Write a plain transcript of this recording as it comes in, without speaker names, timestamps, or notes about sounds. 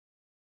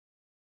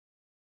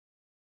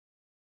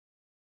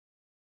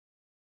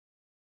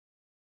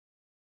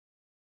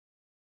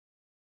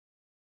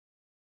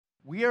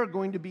We are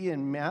going to be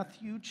in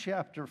Matthew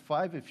chapter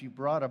 5. If you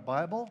brought a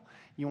Bible,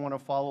 you want to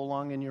follow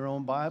along in your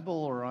own Bible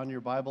or on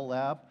your Bible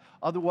app.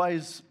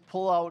 Otherwise,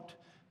 pull out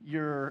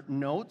your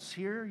notes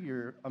here,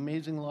 your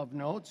Amazing Love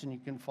notes, and you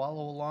can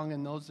follow along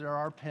in those. There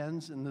are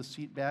pens in the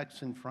seat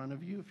backs in front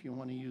of you if you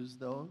want to use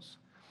those.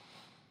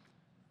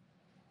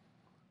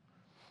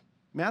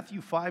 Matthew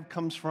 5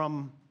 comes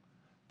from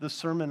the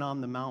Sermon on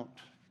the Mount,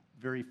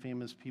 very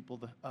famous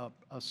a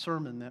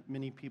sermon that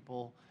many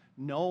people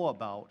know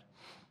about.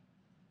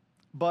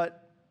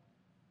 But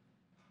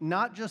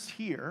not just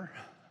here,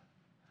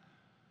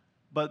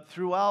 but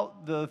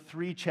throughout the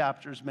three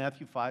chapters,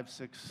 Matthew 5,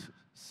 6,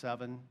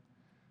 7,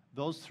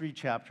 those three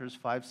chapters,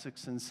 5,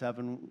 6, and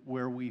 7,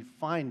 where we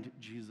find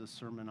Jesus'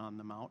 Sermon on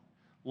the Mount,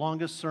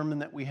 longest sermon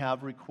that we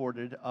have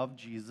recorded of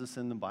Jesus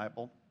in the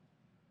Bible.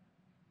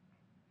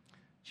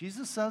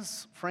 Jesus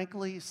says,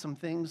 frankly, some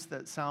things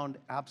that sound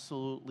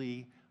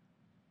absolutely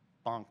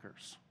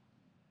bonkers,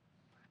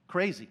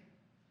 crazy.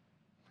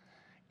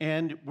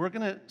 And we're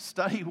going to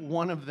study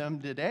one of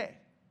them today.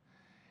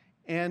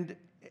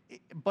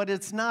 But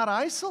it's not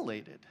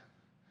isolated.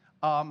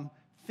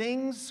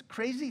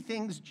 Crazy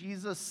things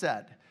Jesus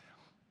said.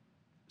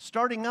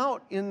 Starting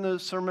out in the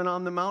Sermon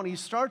on the Mount, he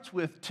starts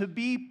with, to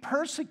be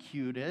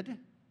persecuted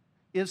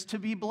is to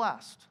be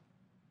blessed.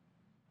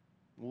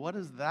 What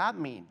does that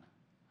mean?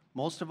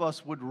 Most of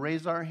us would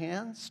raise our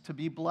hands to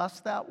be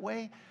blessed that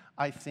way.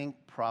 I think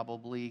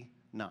probably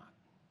not.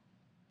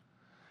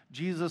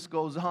 Jesus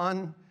goes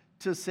on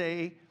to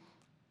say,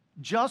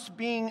 just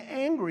being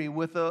angry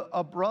with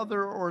a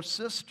brother or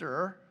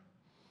sister,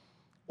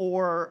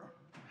 or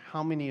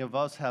how many of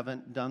us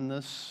haven't done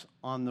this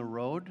on the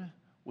road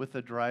with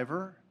a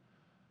driver?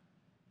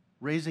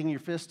 Raising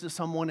your fist to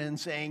someone and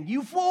saying,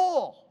 "You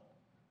fool!"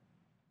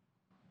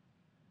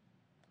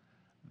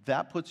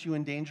 That puts you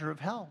in danger of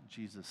hell,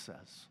 Jesus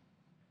says.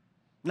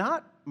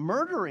 Not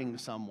murdering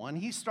someone.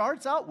 He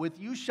starts out with,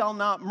 you shall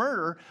not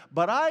murder,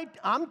 but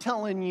I'm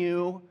telling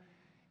you,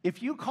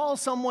 if you call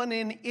someone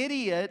an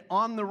idiot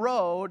on the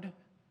road,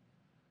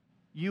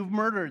 you've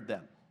murdered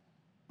them.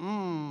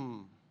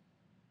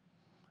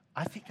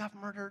 I think I've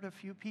murdered a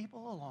few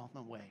people along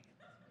the way.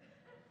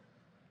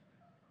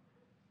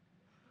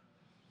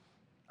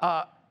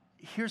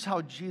 Here's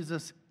how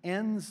Jesus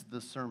ends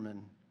the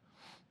Sermon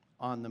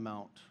on the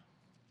Mount.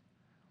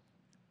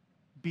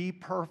 Be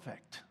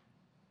perfect,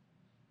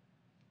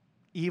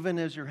 even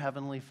as your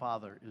heavenly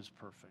Father is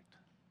perfect.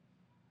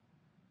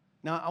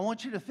 Now, I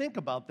want you to think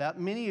about that.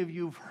 Many of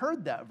you have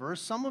heard that verse.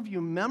 Some of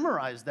you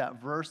memorized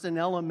that verse in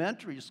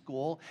elementary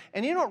school,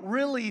 and you don't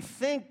really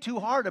think too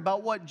hard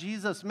about what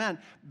Jesus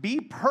meant. Be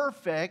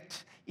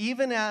perfect,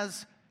 even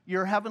as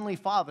your heavenly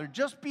Father.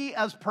 Just be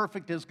as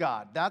perfect as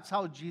God. That's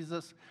how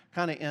Jesus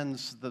kind of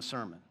ends the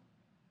sermon.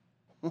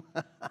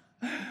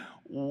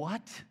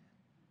 What?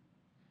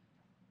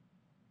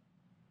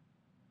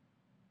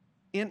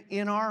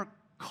 In our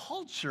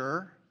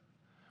culture,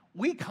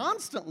 we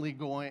constantly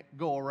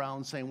go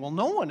around saying, well,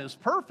 no one is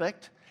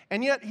perfect.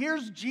 And yet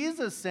here's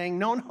Jesus saying,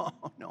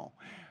 no.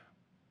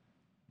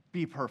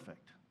 Be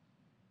perfect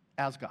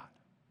as God.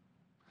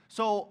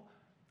 So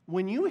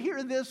when you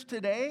hear this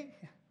today,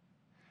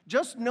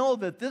 just know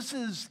that this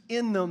is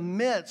in the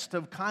midst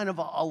of kind of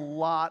a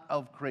lot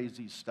of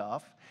crazy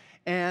stuff.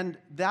 And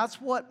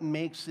that's what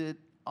makes it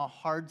a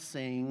hard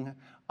saying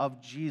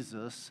of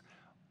Jesus.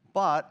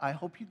 But I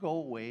hope you go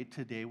away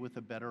today with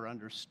a better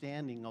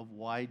understanding of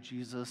why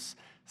Jesus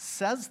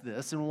says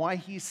this and why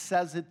he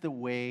says it the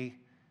way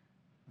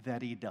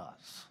that he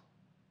does.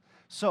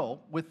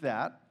 So, with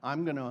that,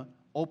 I'm going to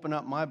open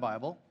up my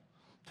Bible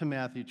to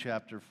Matthew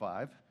chapter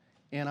 5,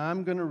 and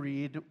I'm going to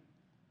read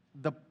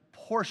the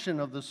portion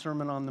of the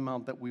Sermon on the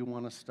Mount that we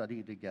want to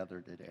study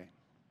together today.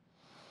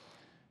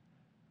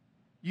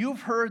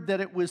 You've heard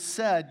that it was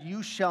said,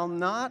 you shall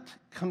not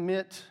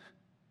commit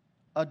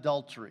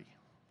adultery.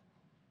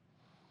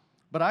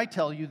 But I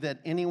tell you that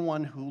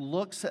anyone who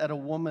looks at a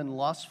woman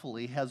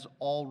lustfully has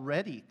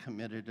already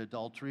committed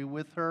adultery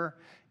with her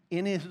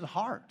in his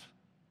heart.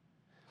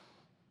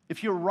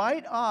 If your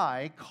right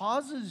eye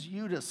causes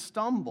you to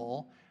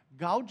stumble,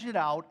 gouge it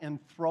out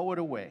and throw it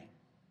away.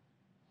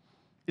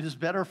 It is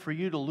better for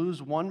you to lose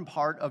one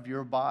part of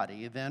your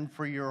body than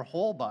for your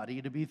whole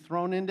body to be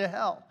thrown into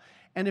hell.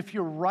 And if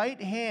your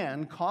right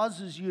hand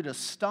causes you to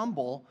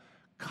stumble,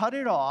 cut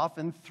it off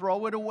and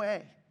throw it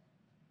away.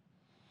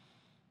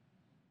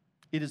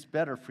 It is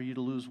better for you to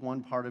lose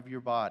one part of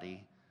your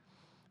body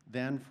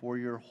than for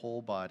your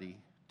whole body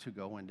to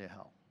go into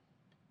hell.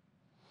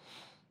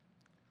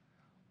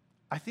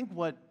 I think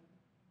what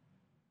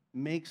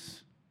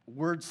makes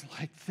words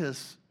like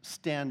this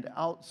stand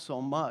out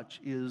so much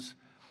is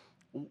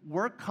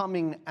we're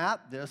coming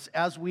at this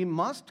as we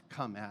must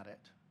come at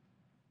it,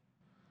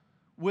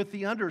 with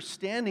the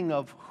understanding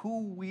of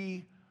who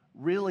we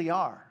really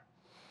are.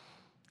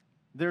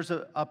 There's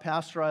a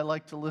pastor I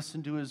like to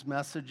listen to his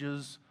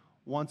messages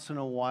once in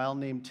a while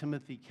named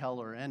Timothy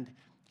Keller, and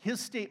his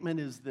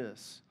statement is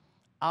this: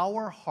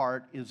 our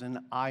heart is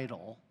an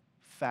idol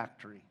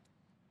factory.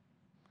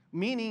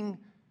 Meaning,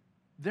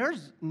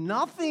 There's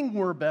nothing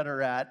we're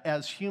better at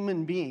as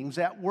human beings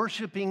at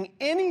worshiping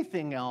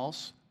anything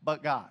else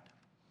but God.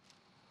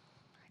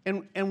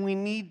 And we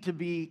need to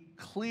be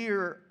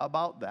clear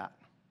about that.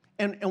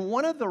 And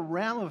one of the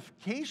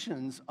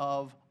ramifications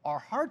of our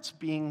hearts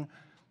being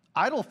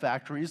idol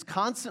factories,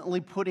 constantly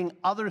putting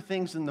other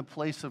things in the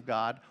place of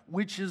God,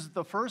 which is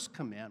the first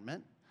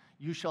commandment,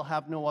 you shall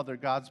have no other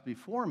gods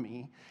before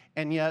me.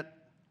 And yet,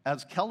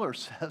 as Keller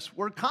says,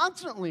 we're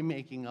constantly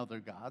making other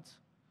gods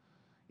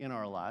in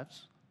our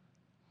lives.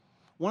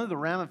 One of the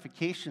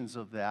ramifications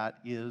of that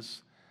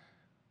is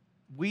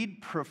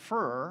we'd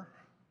prefer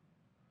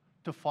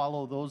to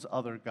follow those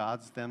other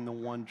gods than the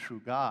one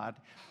true God.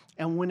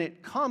 And when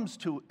it comes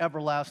to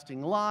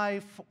everlasting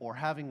life or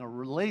having a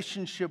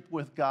relationship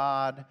with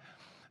God,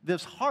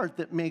 this heart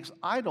that makes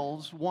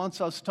idols wants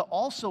us to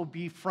also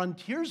be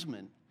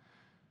frontiersmen,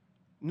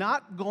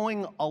 not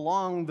going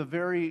along the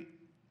very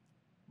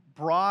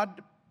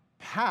broad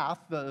path,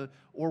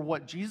 or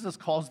what Jesus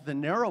calls the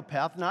narrow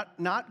path,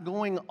 not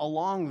going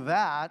along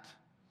that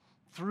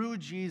through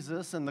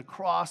Jesus and the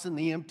cross and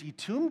the empty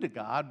tomb to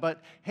God,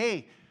 but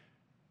hey,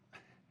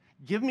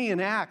 give me an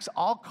axe.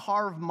 I'll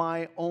carve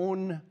my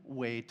own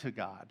way to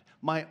God,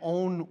 my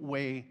own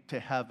way to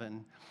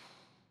heaven,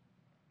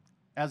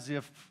 as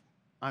if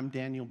I'm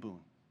Daniel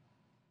Boone.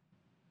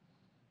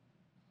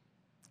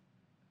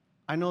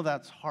 I know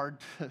that's hard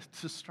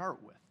to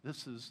start with.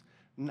 This is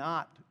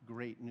not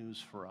great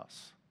news for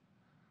us,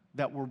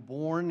 that we're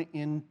born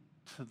into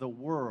the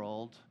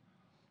world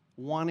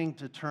wanting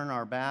to turn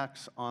our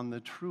backs on the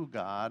true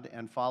God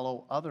and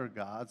follow other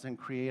gods and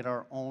create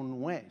our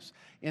own ways.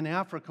 In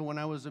Africa, when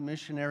I was a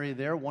missionary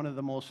there, one of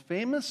the most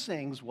famous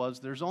sayings was,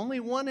 there's only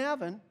one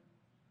heaven,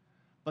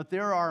 but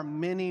there are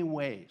many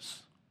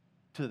ways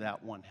to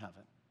that one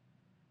heaven.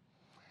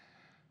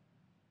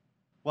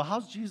 Well,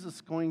 how's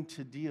Jesus going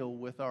to deal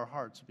with our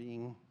hearts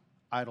being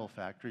idol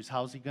factories?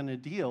 How's he going to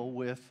deal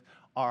with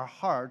our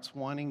hearts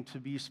wanting to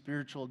be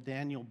spiritual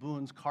Daniel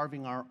Boones,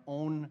 carving our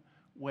own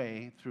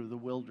way through the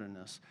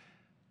wilderness?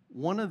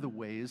 One of the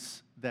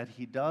ways that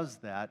he does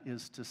that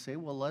is to say,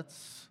 well,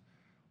 let's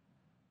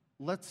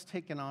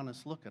take an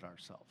honest look at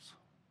ourselves.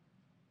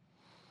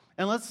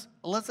 And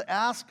let's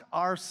ask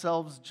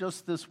ourselves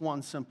just this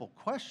one simple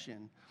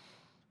question.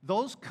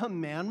 Those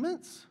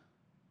commandments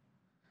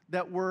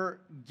that were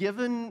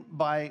given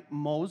by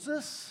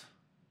Moses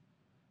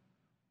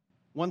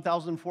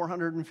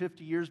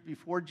 1,450 years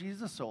before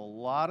Jesus, so a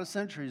lot of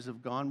centuries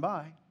have gone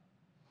by.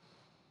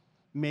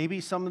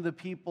 Maybe some of the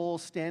people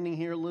standing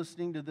here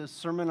listening to this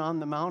Sermon on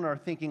the Mount are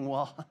thinking,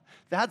 well,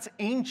 that's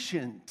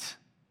ancient.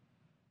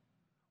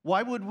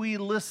 Why would we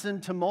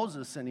listen to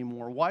Moses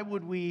anymore? Why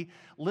would we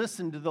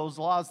listen to those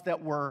laws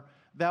that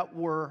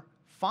were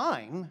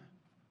fine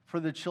for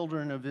the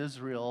children of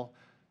Israel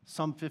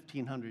some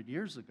 1,500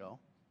 years ago?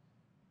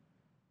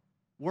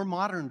 We're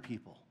modern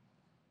people.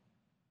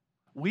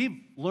 We've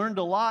learned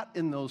a lot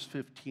in those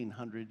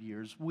 1,500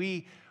 years.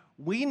 We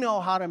know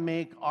how to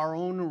make our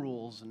own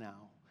rules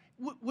now,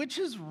 which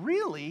is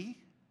really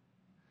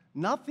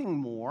nothing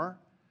more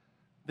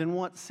than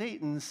what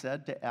Satan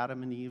said to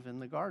Adam and Eve in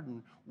the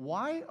garden.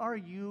 Why are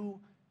you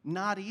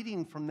not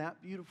eating from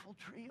that beautiful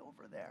tree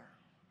over there?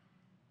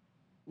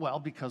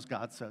 Well, because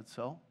God said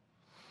so.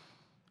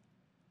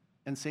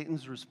 And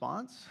Satan's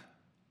response?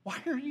 Why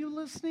are you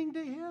listening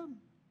to him?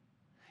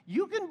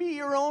 You can be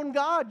your own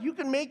God. You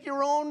can make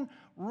your own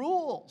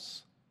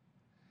rules.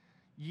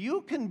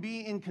 You can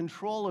be in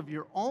control of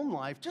your own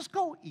life. Just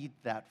go eat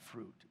that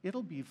fruit.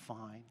 It'll be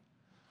fine.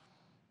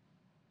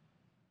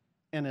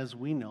 And as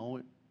we know,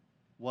 it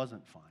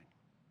wasn't fine.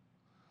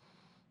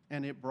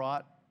 And it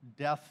brought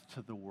death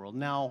to the world.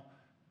 Now,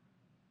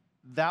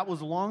 that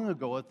was long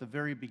ago at the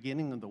very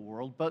beginning of the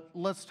world, but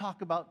let's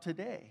talk about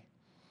today.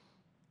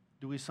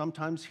 Do we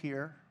sometimes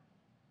hear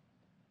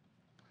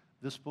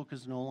this book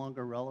is no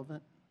longer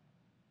relevant?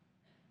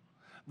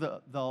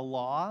 The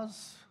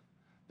laws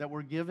that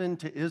were given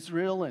to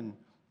Israel, and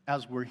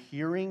as we're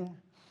hearing,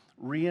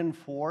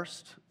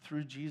 reinforced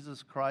through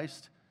Jesus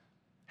Christ,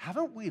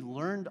 haven't we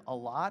learned a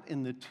lot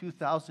in the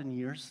 2,000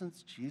 years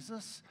since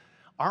Jesus?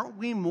 Aren't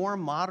we more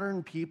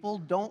modern people?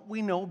 Don't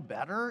we know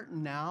better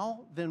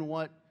now than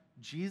what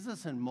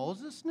Jesus and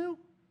Moses knew?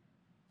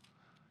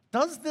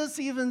 Does this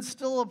even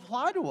still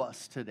apply to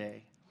us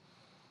today?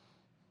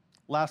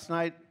 Last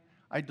night,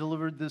 I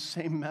delivered this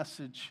same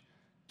message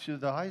to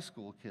the high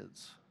school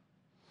kids.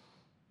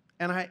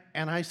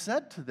 And I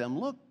said to them,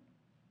 look,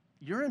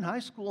 you're in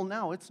high school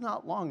now. It's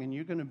not long, and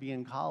you're going to be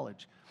in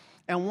college.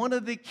 And one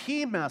of the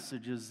key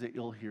messages that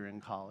you'll hear in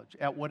college,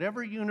 at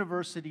whatever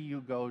university you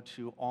go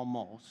to,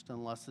 almost,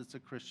 unless it's a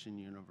Christian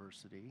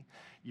university,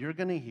 you're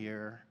going to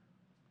hear,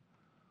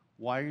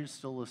 why are you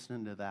still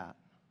listening to that?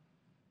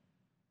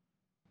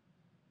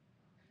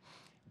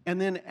 And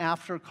then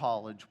after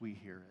college, we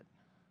hear it.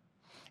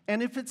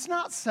 And if it's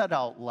not said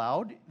out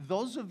loud,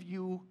 those of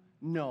you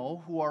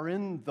know who are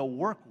in the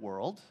work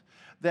world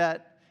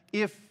that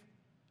if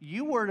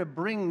you were to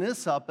bring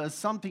this up as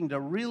something to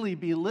really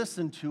be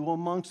listened to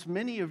amongst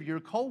many of your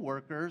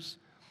coworkers,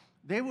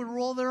 they would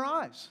roll their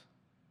eyes.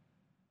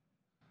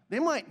 They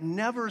might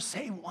never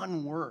say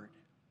one word,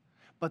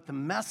 but the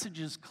message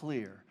is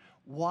clear.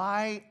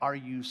 Why are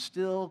you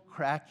still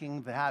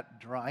cracking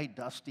that dry,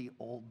 dusty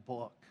old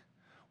book?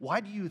 Why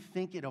do you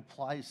think it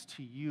applies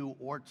to you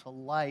or to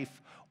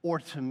life or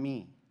to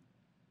me?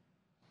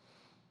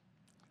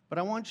 But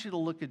I want you to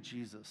look at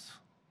Jesus.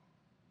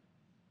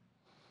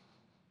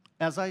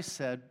 As I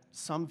said,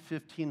 some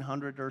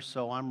 1,500 or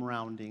so, I'm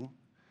rounding,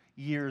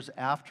 years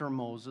after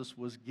Moses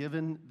was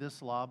given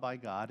this law by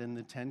God in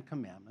the Ten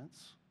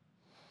Commandments,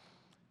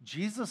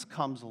 Jesus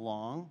comes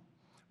along,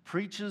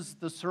 preaches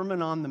the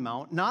Sermon on the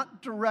Mount,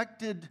 not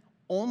directed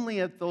only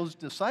at those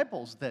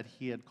disciples that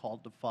he had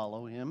called to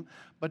follow him,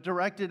 but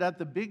directed at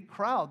the big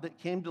crowd that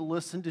came to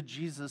listen to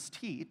Jesus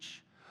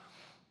teach.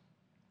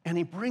 And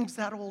he brings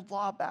that old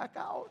law back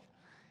out.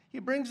 He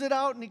brings it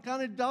out and he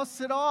kind of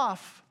dusts it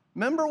off.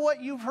 Remember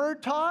what you've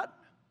heard taught?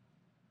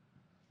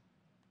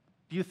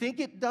 Do you think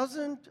it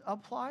doesn't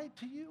apply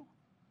to you?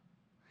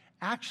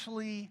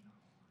 Actually,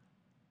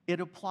 it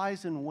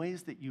applies in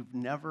ways that you've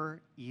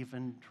never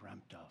even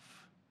dreamt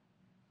of.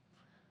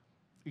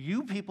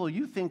 You people,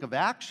 you think of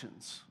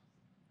actions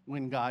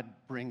when God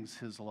brings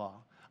his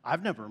law.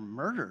 I've never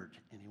murdered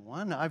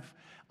anyone.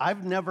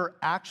 I've never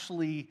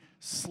actually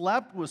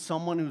slept with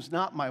someone who's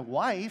not my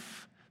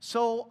wife,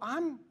 so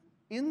I'm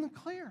in the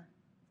clear.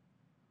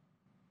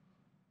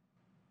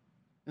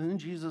 And then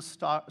Jesus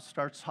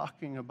starts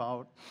talking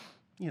about,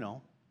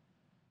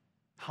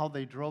 how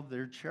they drove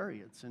their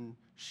chariots and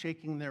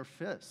shaking their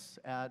fists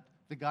at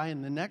the guy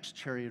in the next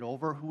chariot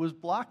over who was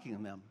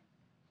blocking them.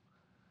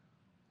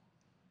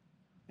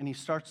 And he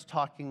starts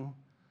talking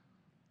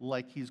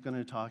like he's going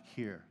to talk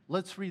here.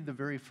 Let's read the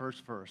very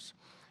first verse.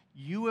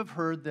 You have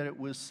heard that it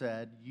was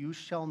said, you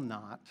shall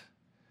not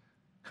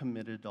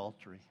commit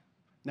adultery.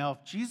 Now,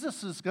 if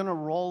Jesus is going to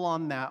roll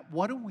on that,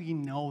 what do we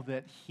know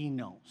that he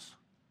knows?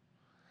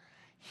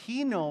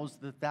 He knows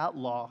that that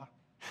law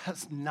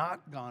has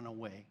not gone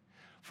away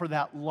for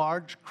that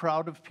large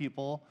crowd of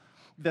people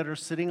that are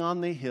sitting on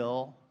the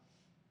hill,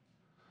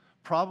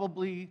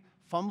 probably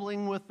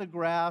fumbling with the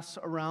grass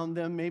around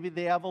them. Maybe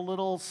they have a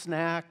little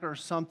snack or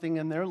something,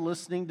 and they're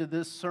listening to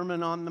this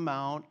Sermon on the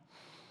Mount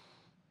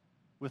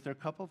with their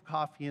cup of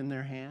coffee in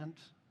their hand.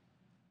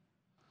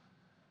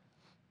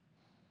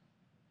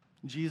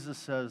 Jesus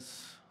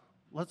says,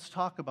 let's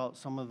talk about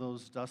some of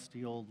those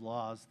dusty old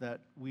laws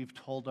that we've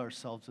told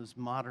ourselves as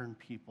modern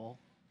people.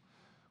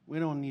 We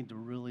don't need to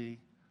really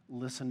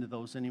listen to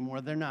those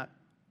anymore. They're not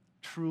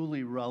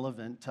truly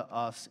relevant to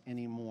us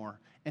anymore.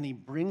 And he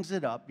brings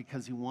it up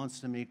because he wants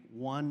to make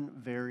one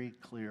very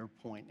clear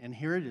point. And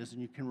here it is,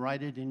 and you can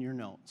write it in your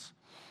notes.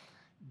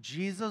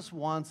 Jesus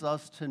wants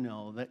us to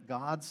know that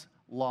God's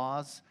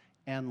laws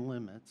and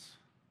limits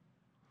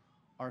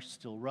are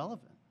still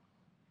relevant.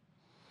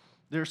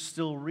 They're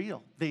still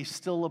real. They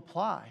still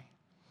apply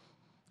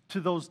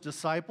to those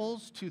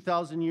disciples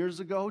 2,000 years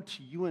ago,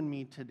 to you and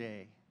me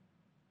today.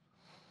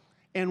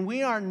 And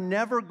we are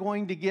never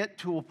going to get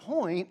to a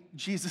point,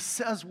 Jesus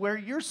says, where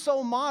you're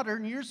so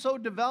modern, you're so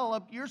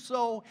developed, you're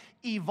so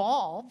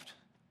evolved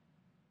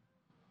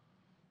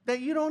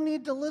that you don't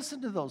need to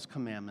listen to those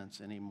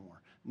commandments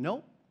anymore.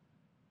 Nope,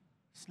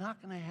 it's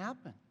not going to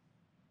happen.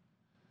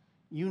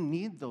 You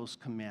need those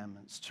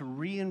commandments to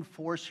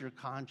reinforce your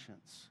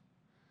conscience,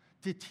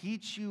 to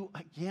teach you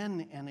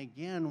again and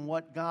again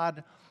what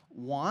God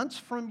wants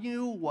from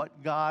you,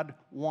 what God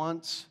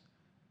wants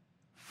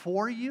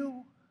for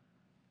you.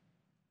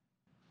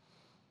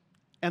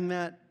 And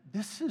that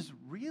this is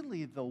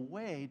really the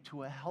way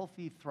to a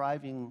healthy,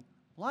 thriving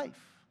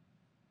life.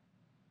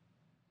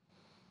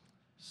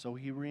 So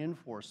he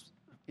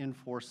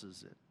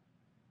enforces it.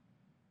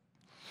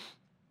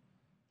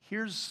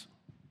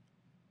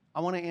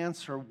 I want to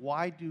answer,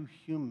 why do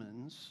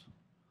humans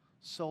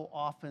so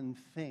often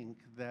think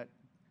that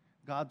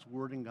God's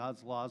word and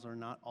God's laws are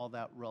not all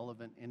that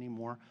relevant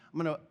anymore?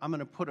 I'm going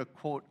to put a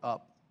quote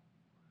up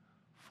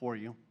for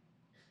you.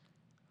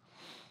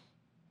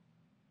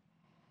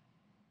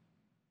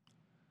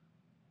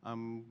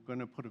 I'm going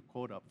to put a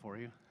quote up for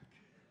you.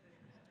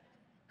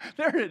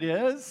 There it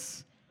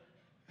is.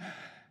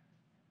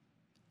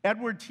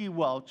 Edward T.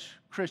 Welch,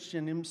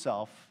 Christian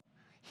himself,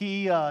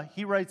 he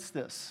writes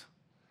this.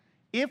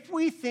 If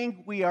we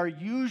think we are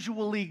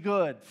usually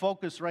good,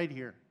 focus right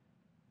here,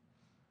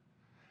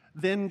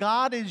 then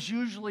God is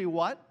usually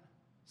what?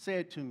 Say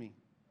it to me.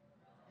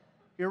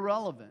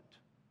 Irrelevant.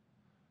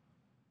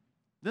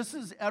 This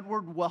is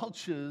Edward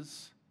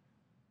Welch's,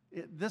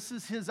 this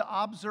is his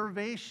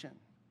observation.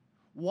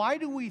 Why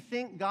do we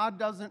think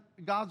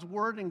God's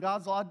word and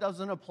God's law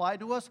doesn't apply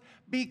to us?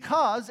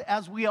 Because,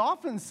 as we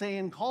often say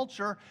in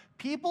culture,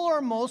 people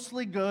are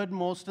mostly good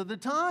most of the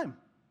time.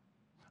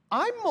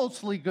 I'm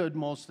mostly good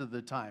most of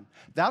the time.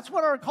 That's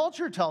what our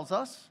culture tells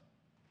us.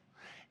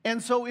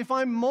 And so if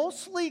I'm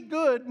mostly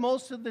good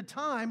most of the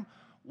time,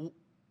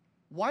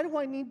 why do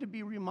I need to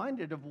be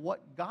reminded of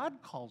what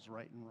God calls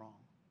right and wrong?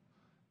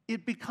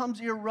 It becomes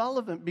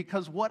irrelevant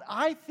because what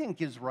I think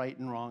is right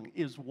and wrong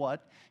is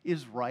what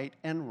is right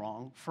and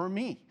wrong for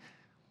me.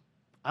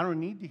 I don't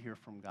need to hear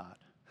from God.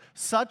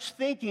 Such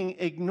thinking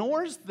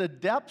ignores the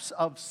depths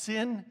of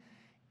sin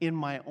in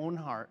my own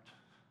heart.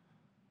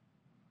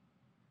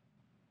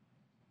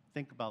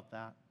 Think about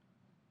that.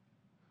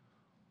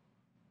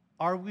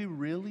 Are we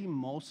really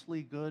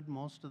mostly good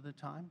most of the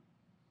time?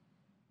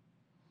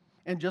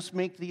 And just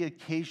make the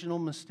occasional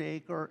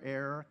mistake or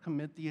error,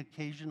 commit the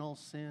occasional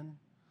sin?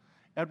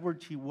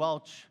 Edward T.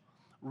 Welch,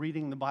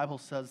 reading the Bible,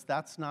 says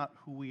that's not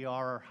who we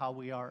are or how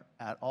we are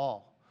at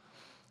all.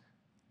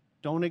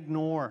 Don't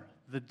ignore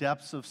the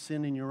depths of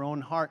sin in your own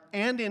heart.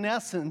 And in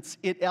essence,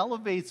 it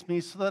elevates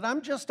me so that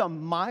I'm just a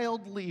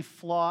mildly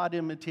flawed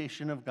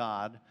imitation of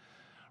God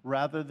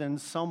rather than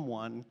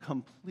someone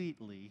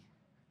completely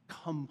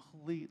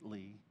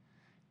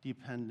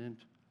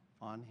dependent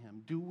on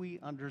Him. Do we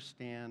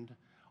understand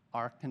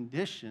our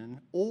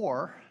condition,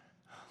 or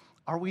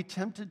are we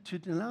tempted to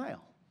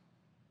denial?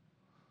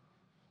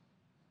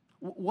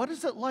 What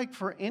is it like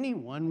for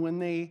anyone when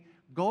they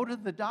go to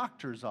the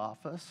doctor's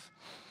office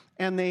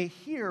and they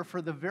hear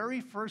for the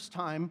very first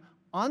time,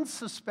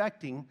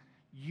 unsuspecting,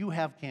 you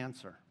have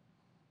cancer?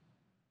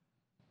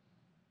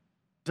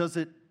 Does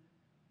it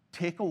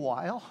take a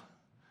while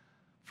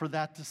for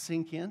that to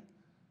sink in?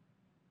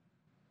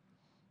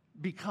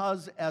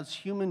 Because as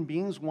human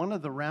beings, one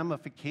of the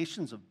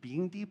ramifications of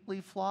being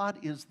deeply flawed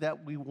is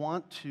that we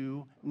want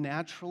to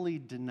naturally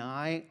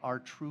deny our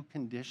true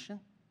condition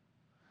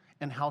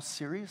and how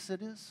serious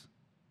it is.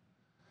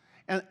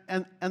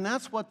 And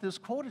that's what this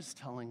quote is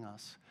telling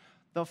us.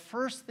 The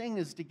first thing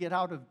is to get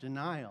out of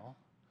denial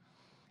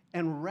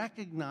and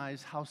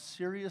recognize how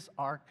serious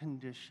our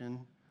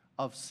condition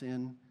of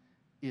sin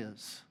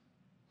is.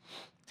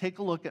 Take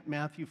a look at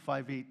Matthew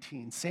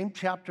 5:18, same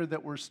chapter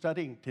that we're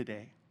studying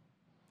today.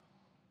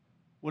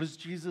 What does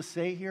Jesus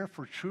say here?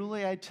 For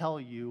truly I tell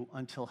you,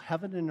 until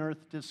heaven and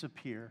earth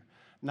disappear,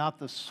 not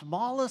the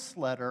smallest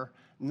letter,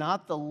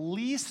 not the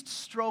least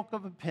stroke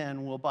of a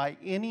pen will by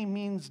any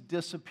means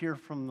disappear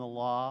from the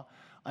law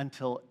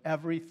until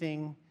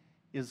everything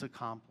is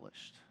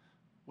accomplished.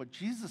 What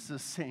Jesus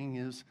is saying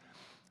is,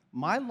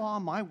 my law,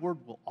 my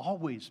word will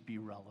always be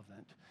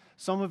relevant.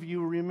 Some of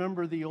you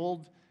remember the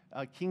old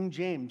King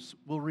James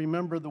will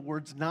remember the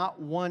words, not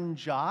one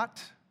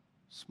jot,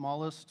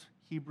 smallest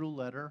Hebrew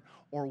letter,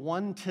 or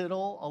one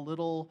tittle, a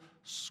little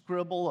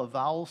scribble, a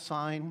vowel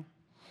sign,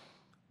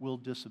 will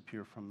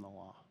disappear from the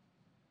law.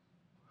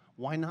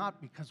 Why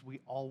not? Because we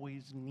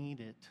always need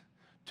it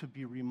to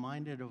be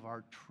reminded of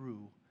our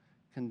true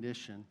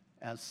condition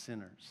as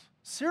sinners,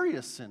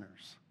 serious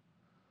sinners,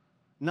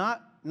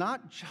 not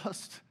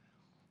just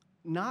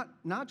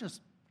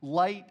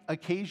light,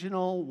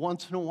 occasional,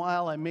 once in a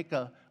while I make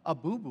a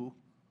boo-boo,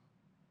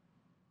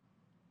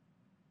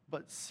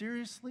 but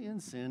seriously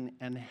in sin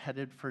and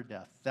headed for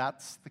death.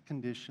 That's the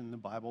condition the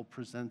Bible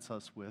presents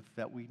us with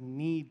that we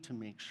need to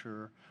make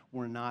sure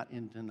we're not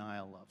in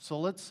denial of. So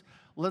let's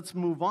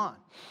move on.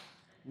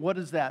 What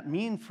does that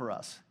mean for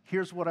us?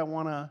 Here's what I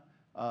want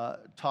to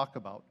talk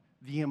about.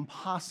 The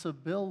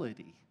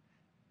impossibility,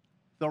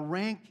 the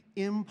rank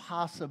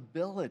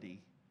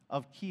impossibility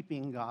of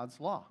keeping God's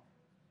law.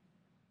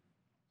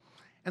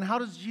 And how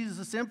does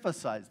Jesus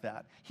emphasize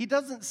that? He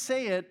doesn't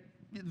say it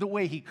the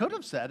way he could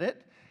have said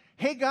it.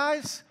 Hey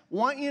guys,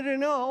 want you to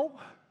know,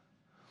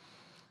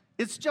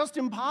 it's just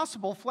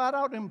impossible, flat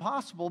out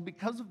impossible,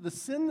 because of the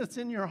sin that's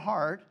in your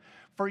heart,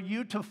 for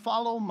you to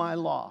follow my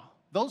law.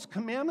 Those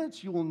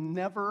commandments, you will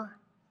never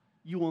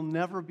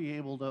be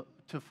able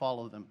to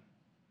follow them.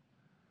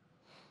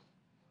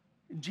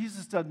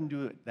 Jesus doesn't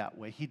do it that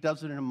way. He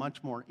does it in a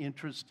much more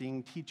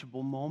interesting,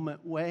 teachable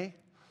moment way.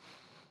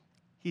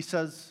 He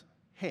says,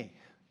 hey,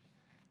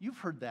 you've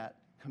heard that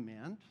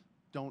command,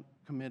 don't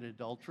commit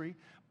adultery.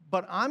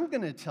 But I'm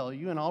going to tell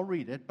you, and I'll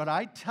read it, but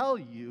I tell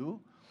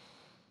you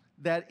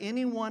that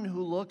anyone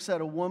who looks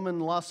at a woman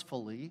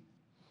lustfully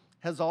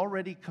has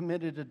already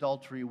committed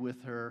adultery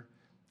with her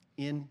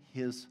in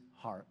his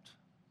heart.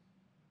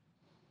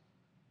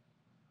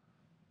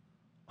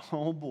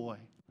 Oh boy.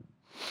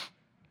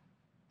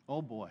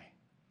 Oh boy.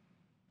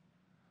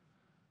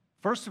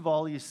 First of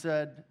all, he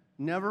said,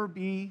 never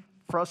be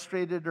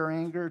frustrated or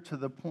angered to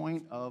the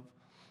point of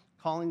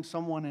calling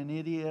someone an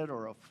idiot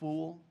or a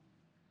fool.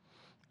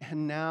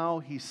 And now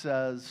he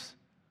says,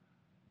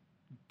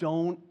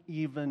 don't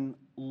even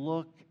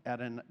look at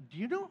an... Do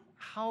you know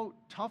how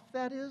tough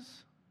that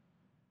is?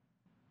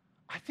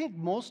 I think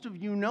most of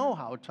you know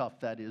how tough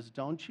that is,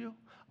 don't you?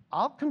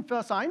 I'll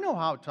confess I know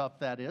how tough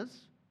that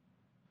is.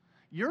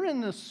 You're in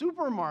the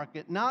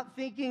supermarket not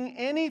thinking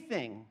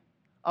anything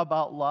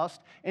about lust,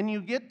 and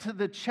you get to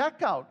the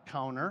checkout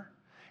counter,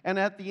 and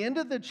at the end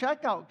of the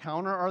checkout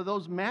counter are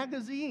those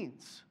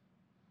magazines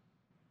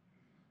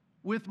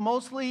with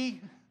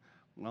mostly...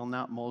 well,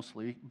 not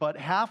mostly, but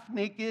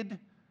half-naked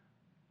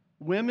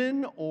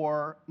women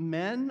or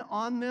men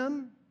on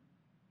them.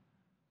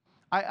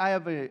 I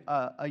have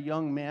a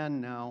young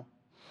man now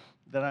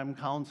that I'm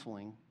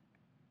counseling,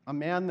 a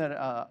man that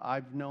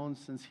I've known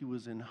since he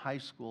was in high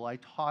school. I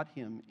taught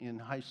him in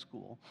high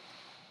school.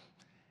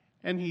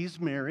 And he's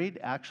married,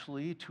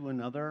 actually, to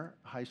another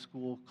high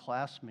school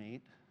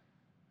classmate.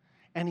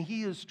 And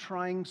he is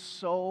trying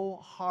so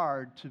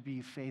hard to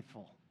be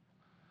faithful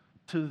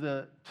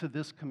to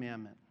this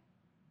commandment.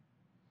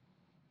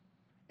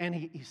 And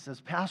he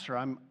says, Pastor,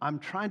 I'm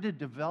trying to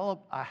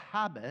develop a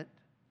habit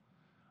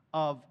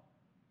of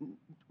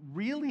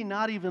really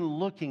not even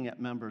looking at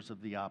members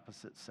of the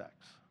opposite sex.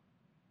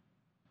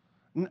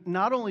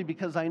 Not only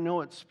because I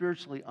know it's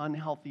spiritually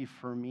unhealthy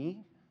for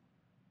me,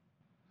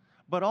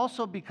 but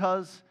also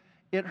because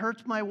it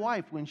hurts my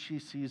wife when she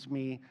sees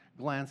me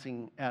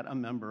glancing at a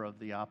member of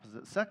the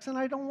opposite sex, and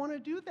I don't want to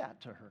do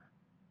that to her.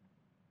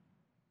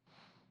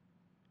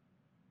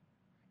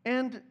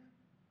 And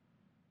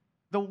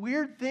the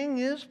weird thing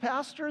is,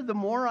 Pastor, the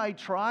more I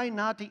try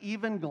not to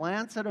even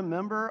glance at a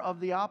member of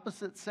the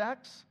opposite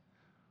sex,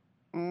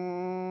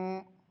 there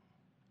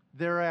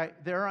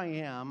I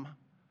am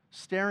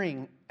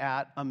staring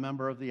at a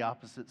member of the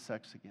opposite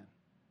sex again.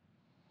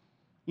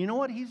 You know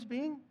what he's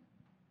being?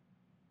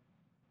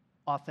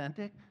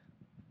 Authentic,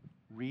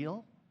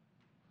 real.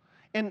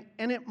 And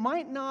it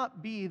might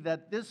not be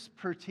that this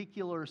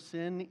particular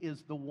sin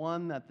is the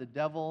one that the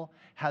devil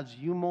has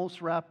you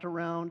most wrapped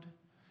around.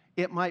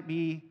 It might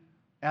be,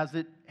 as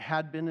it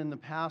had been in the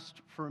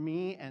past for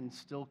me and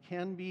still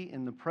can be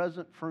in the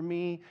present for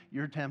me,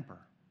 your temper.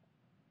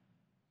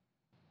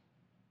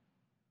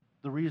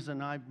 The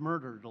reason I've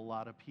murdered a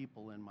lot of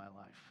people in my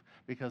life,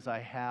 because I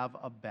have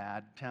a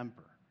bad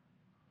temper.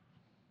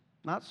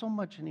 Not so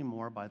much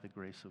anymore by the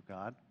grace of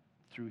God,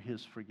 through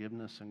his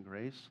forgiveness and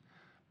grace,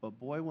 but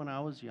boy, when I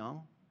was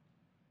young,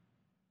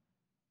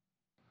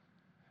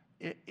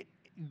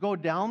 go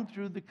down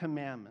through the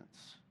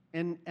commandments,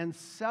 and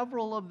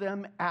several of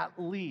them at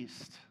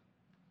least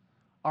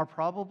are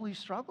probably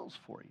struggles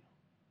for you.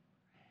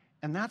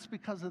 And that's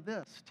because of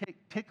this.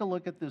 Take a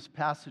look at this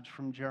passage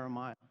from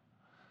Jeremiah.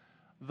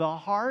 The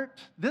heart,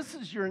 this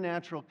is your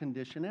natural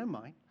condition and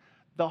mine.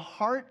 The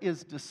heart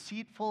is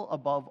deceitful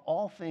above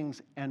all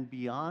things and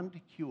beyond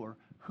cure.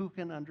 Who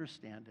can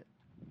understand it?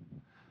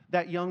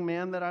 That young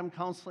man that I'm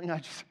counseling,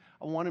 I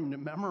want him to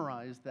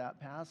memorize that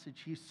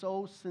passage. He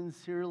so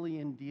sincerely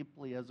and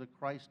deeply, as a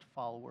Christ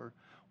follower,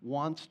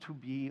 wants to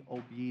be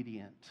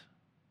obedient.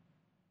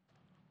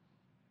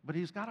 But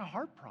he's got a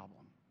heart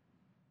problem.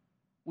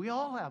 We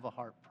all have a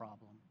heart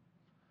problem.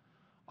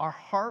 Our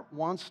heart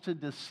wants to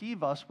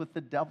deceive us with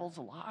the devil's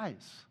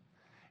lies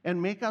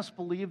and make us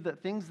believe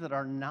that things that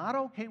are not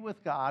okay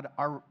with God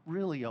are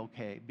really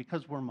okay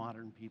because we're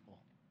modern people.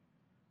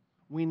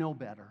 We know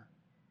better.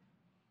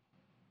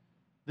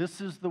 This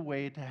is the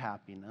way to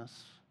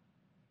happiness.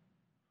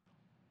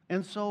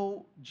 And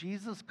so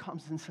Jesus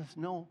comes and says,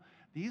 no,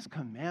 these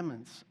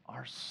commandments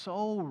are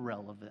so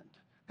relevant.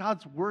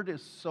 God's word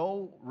is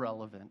so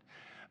relevant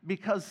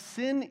because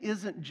sin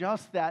isn't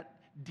just that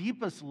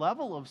deepest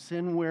level of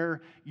sin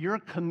where you're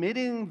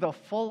committing the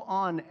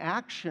full-on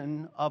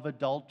action of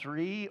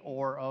adultery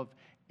or of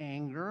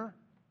anger.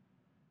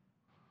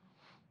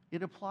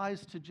 It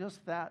applies to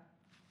just that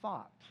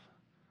thought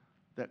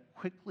that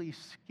quickly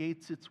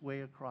skates its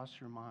way across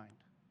your mind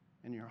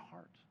and your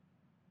heart.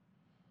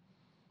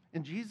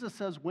 And Jesus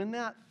says, when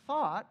that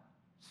thought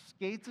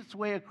skates its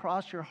way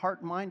across your heart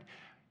and mind,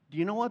 do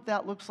you know what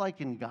that looks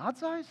like in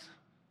God's eyes?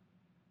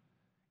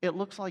 It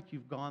looks like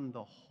you've gone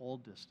the whole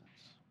distance.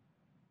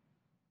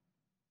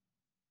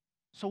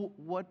 So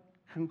what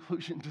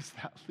conclusion does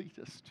that lead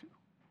us to?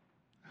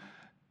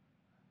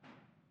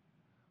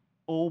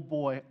 Oh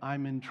boy,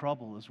 I'm in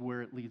trouble is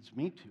where it leads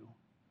me to.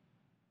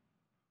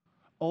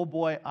 Oh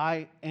boy,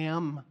 I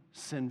am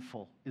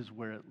sinful is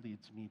where it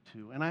leads me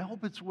to. And I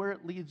hope it's where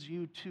it leads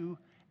you to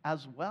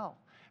as well.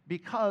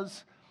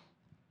 Because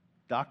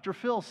Dr.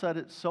 Phil said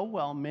it so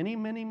well many,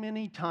 many,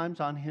 many times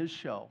on his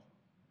show.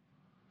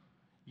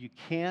 You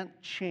can't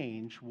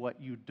change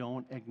what you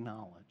don't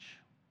acknowledge.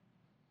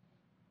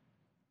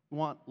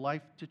 Want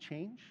life to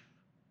change?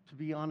 To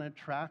be on a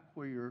track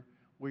where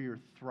you're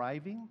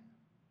thriving?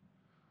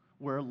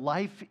 Where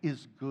life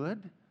is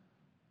good?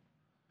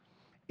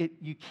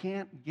 You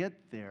can't get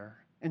there.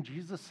 And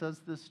Jesus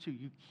says this too.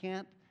 You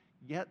can't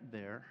get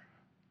there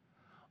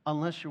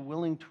unless you're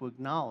willing to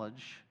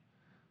acknowledge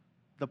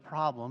the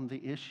problem,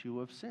 the issue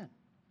of sin.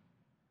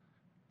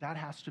 That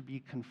has to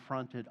be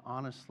confronted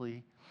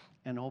honestly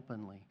and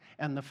openly.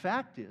 And the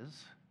fact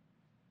is,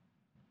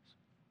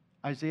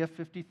 Isaiah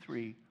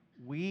 53,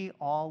 we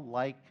all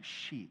like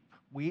sheep,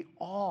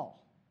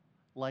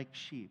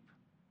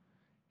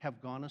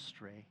 have gone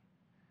astray,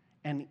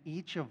 and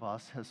each of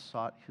us has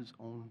sought his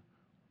own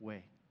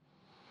way.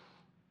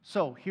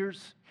 So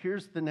here's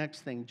the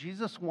next thing.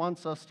 Jesus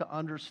wants us to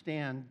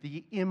understand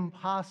the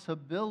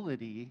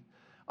impossibility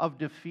of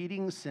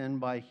defeating sin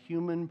by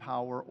human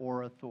power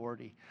or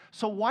authority.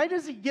 So why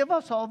does he give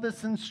us all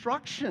this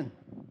instruction?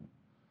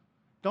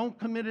 Don't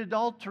commit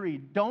adultery.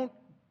 Don't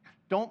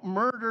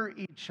murder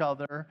each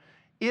other.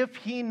 If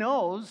he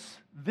knows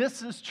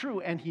this is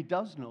true, and he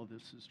does know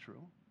this is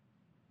true.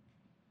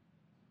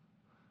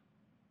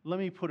 Let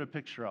me put a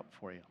picture up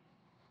for you.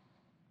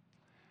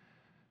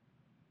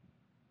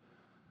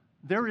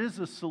 There is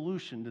a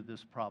solution to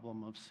this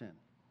problem of sin.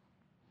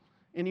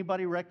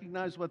 Anybody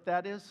recognize what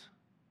that is?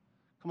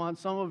 Come on,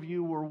 some of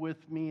you were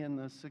with me in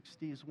the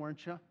 60s,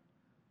 weren't you?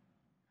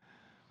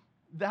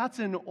 That's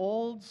an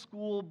old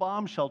school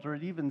bomb shelter.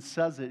 It even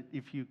says it,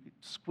 if you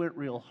squint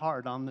real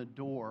hard, on the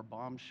door,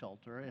 bomb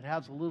shelter. It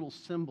has a little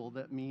symbol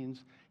that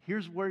means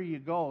here's where you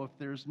go if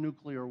there's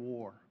nuclear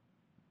war.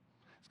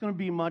 It's going to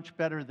be much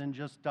better than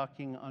just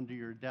ducking under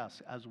your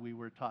desk, as we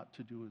were taught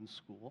to do in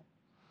school.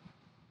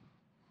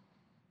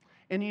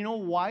 And you know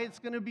why it's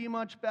going to be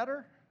much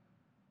better?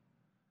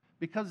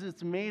 Because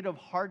it's made of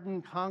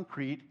hardened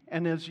concrete,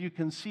 and as you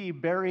can see,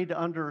 buried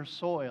under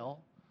soil.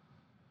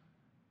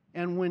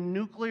 And when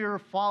nuclear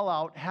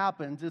fallout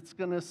happens, it's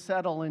going to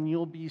settle and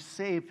you'll be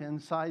safe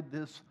inside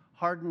this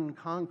hardened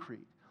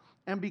concrete.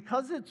 And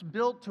because it's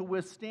built to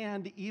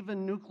withstand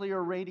even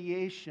nuclear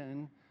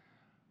radiation,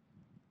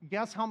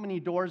 guess how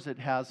many doors it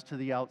has to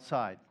the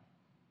outside?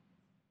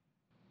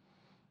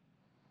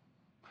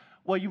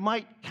 Well, you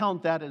might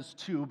count that as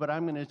 2, but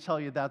I'm going to tell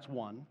you that's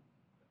 1.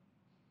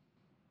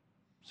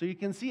 So you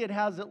can see it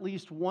has at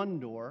least 1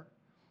 door,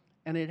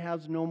 and it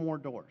has no more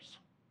doors.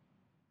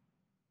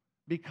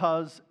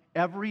 Because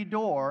every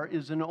door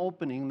is an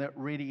opening that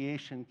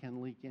radiation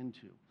can leak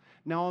into.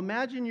 Now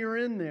imagine you're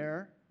in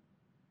there,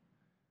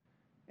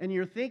 and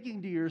you're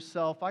thinking to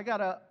yourself, I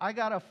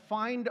gotta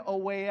find a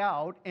way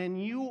out,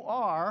 and you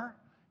are,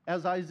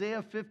 as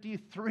Isaiah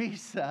 53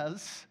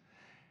 says,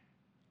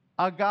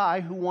 a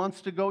guy who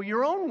wants to go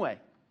your own way.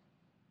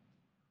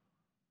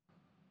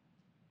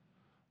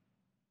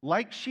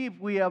 Like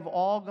sheep, we have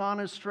all gone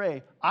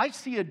astray. I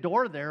see a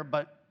door there,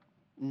 but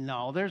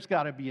no, there's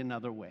got to be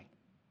another way.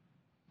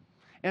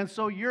 And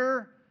so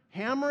you're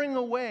hammering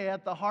away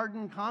at the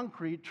hardened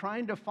concrete,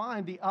 trying to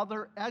find the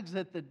other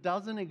exit that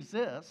doesn't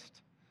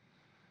exist.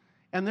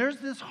 And there's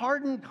this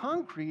hardened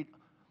concrete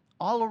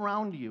all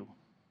around you.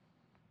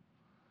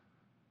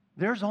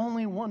 There's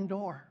only one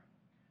door.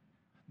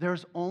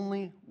 There's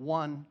only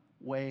one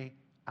way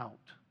out.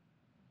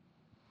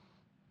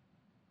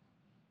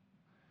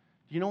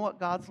 Do you know what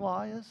God's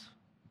law is?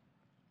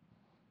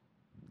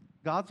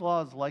 God's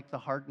law is like the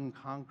hardened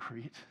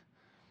concrete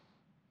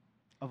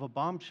of a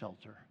bomb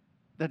shelter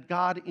that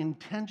God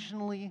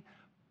intentionally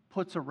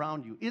puts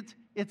around you.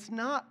 It's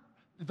not,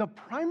 the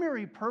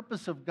primary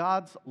purpose of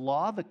God's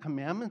law, the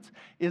commandments,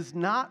 is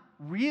not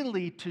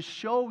really to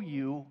show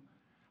you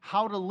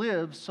how to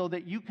live so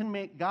that you can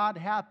make God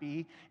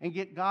happy and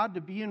get God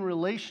to be in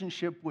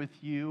relationship with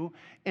you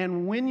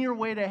and win your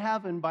way to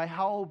heaven by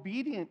how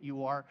obedient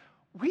you are.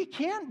 We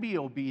can't be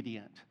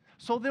obedient.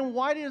 So then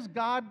why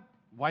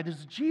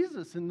does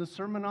Jesus in the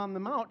Sermon on the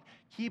Mount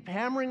keep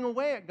hammering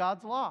away at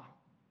God's law?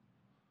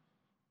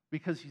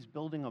 Because he's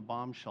building a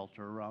bomb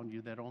shelter around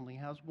you that only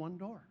has one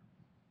door.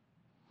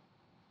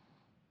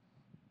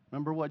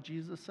 Remember what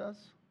Jesus says?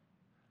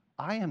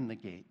 I am the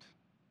gate.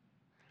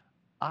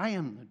 I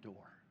am the door.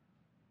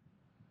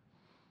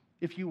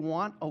 If you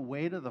want a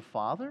way to the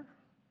Father,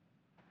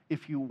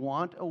 if you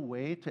want a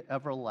way to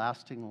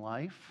everlasting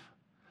life,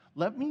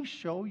 let me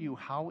show you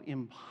how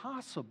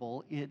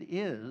impossible it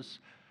is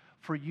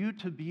for you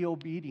to be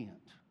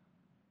obedient.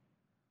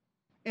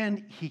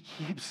 And he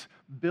keeps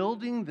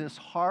building this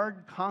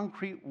hard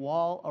concrete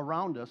wall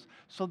around us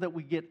so that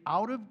we get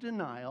out of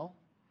denial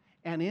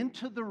and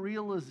into the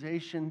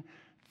realization,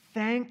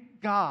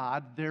 thank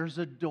God there's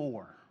a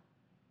door.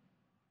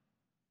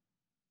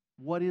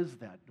 What is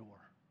that door?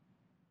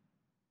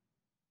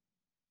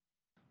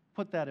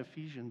 Put that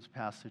Ephesians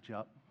passage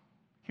up.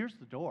 Here's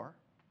the door.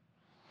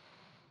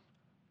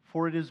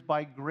 For it is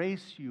by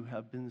grace you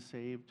have been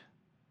saved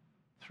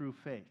through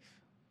faith.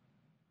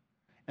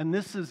 And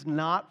this is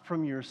not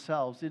from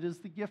yourselves. It is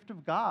the gift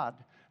of God,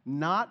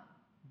 not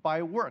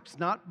by works,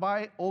 not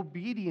by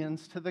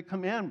obedience to the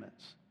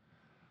commandments,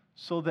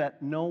 so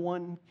that no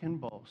one can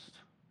boast.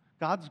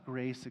 God's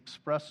grace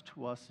expressed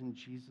to us in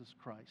Jesus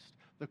Christ.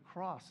 The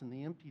cross and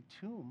the empty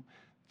tomb,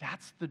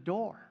 that's the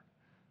door.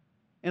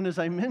 And as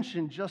I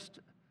mentioned just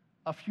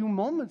a few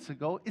moments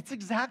ago, it's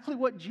exactly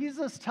what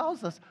Jesus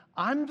tells us.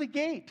 I'm the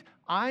gate.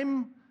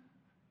 Do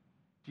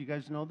you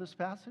guys know this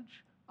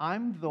passage?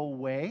 I'm the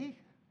way,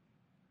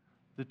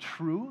 the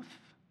truth,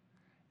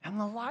 and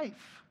the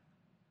life.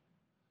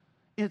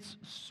 It's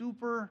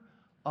super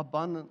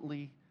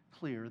abundantly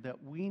clear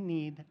that we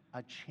need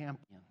a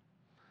champion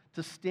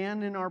to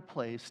stand in our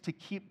place, to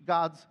keep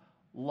God's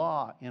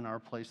law in our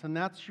place. And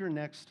that's your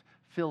next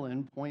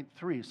fill-in, point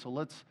 3. So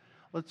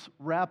let's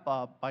wrap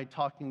up by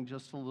talking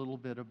just a little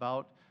bit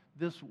about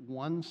this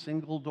one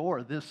single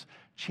door, this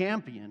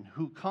champion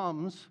who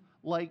comes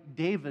like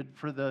David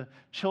for the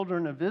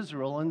children of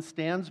Israel and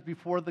stands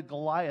before the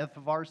Goliath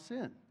of our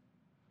sin.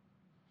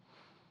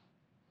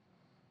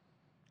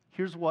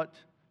 Here's what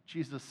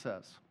Jesus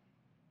says.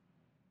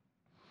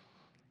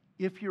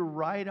 If your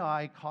right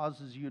eye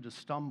causes you to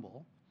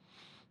stumble,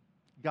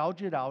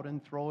 gouge it out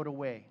and throw it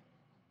away.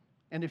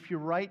 And if your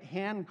right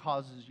hand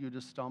causes you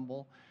to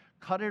stumble,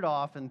 cut it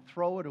off and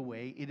throw it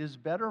away. It is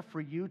better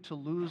for you to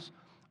lose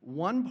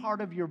one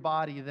part of your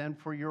body than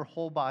for your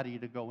whole body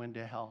to go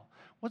into hell.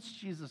 What's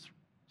Jesus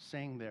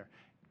saying there?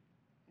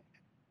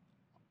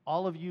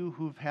 All of you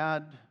who've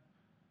had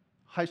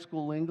high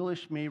school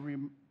English may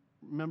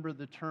remember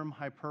the term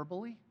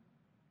hyperbole.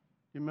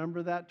 You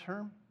remember that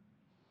term?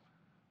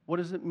 What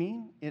does it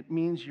mean? It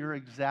means you're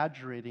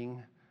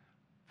exaggerating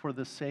for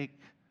the sake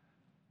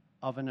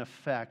of an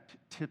effect,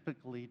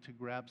 typically to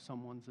grab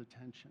someone's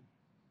attention.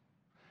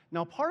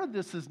 Now, part of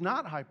this is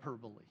not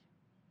hyperbole.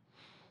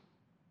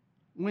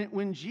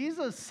 When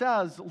Jesus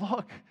says,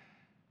 look,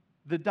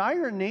 the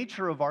dire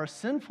nature of our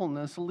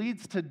sinfulness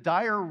leads to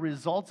dire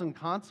results and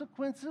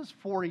consequences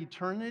for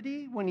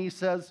eternity, when he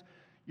says,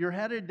 you're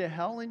headed to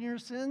hell in your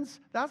sins,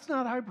 that's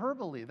not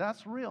hyperbole,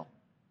 that's real.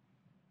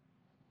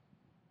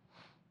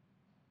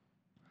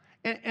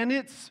 And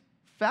it's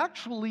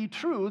factually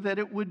true that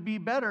it would be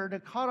better to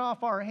cut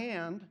off our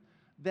hand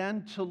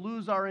than to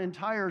lose our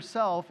entire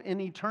self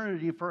in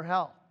eternity for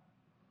hell.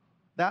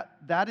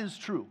 That is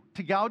true.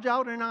 To gouge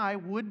out an eye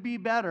would be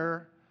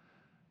better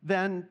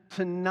than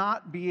to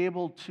not be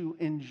able to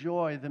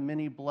enjoy the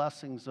many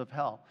blessings of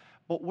hell.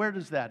 But where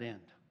does that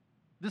end?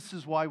 This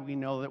is why we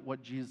know that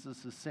what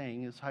Jesus is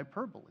saying is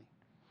hyperbole.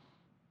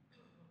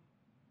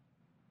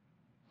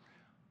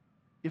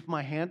 If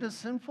my hand is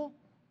sinful,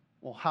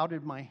 well, how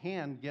did my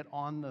hand get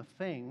on the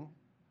thing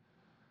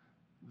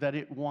that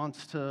it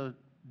wants to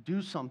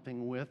do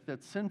something with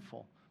that's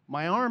sinful?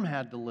 My arm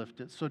had to lift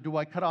it, so do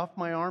I cut off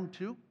my arm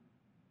too?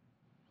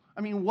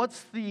 I mean,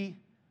 what's the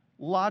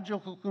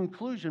logical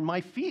conclusion? My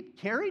feet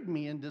carried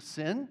me into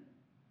sin.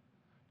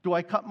 Do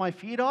I cut my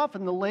feet off,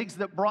 and the legs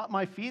that brought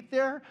my feet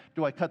there,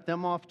 do I cut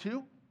them off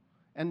too?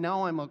 And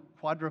now I'm a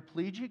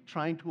quadriplegic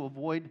trying to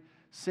avoid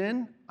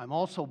sin. I'm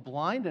also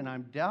blind and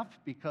I'm deaf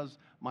because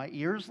my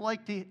ears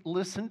like to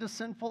listen to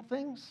sinful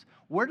things.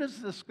 Where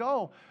does this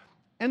go?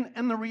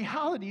 And the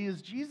reality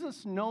is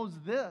Jesus knows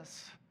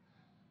this.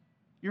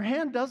 Your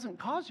hand doesn't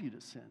cause you to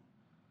sin.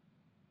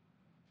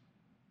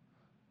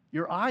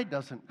 Your eye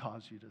doesn't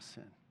cause you to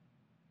sin.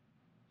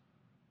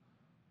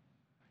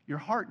 Your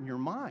heart and your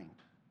mind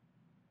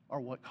are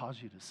what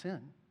cause you to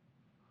sin.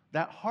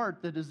 That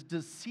heart that is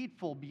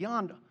deceitful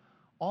beyond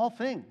all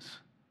things.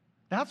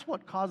 That's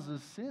what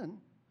causes sin.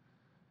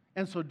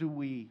 And so do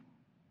we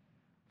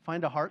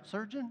find a heart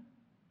surgeon?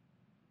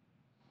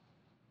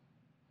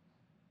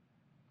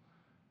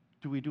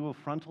 Do we do a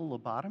frontal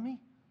lobotomy?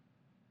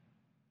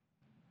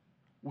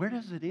 Where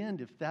does it end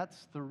if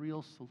that's the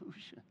real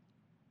solution?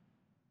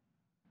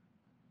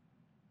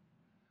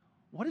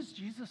 What is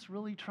Jesus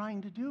really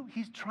trying to do?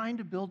 He's trying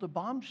to build a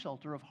bomb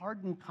shelter of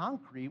hardened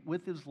concrete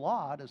with his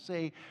law to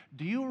say,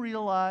 do you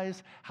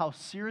realize how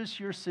serious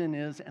your sin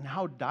is and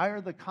how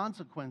dire the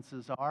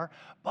consequences are?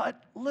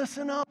 But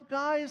listen up,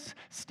 guys.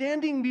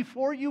 Standing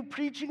before you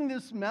preaching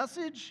this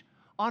message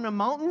on a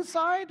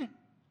mountainside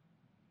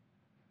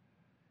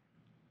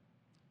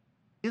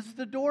is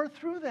the door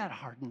through that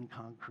hardened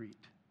concrete.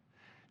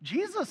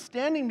 Jesus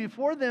standing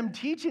before them,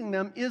 teaching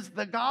them, is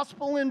the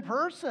gospel in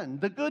person,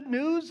 the good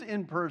news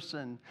in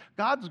person,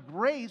 God's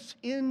grace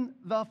in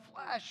the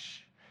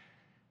flesh.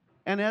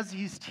 And as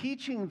he's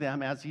teaching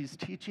them, as he's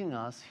teaching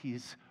us,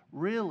 he's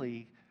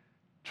really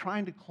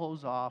trying to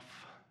close off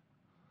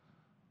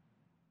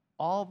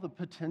all the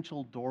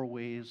potential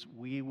doorways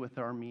we, with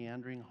our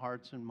meandering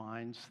hearts and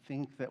minds,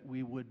 think that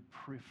we would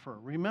prefer.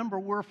 Remember,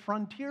 we're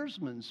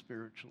frontiersmen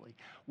spiritually,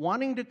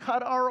 wanting to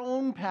cut our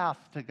own path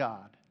to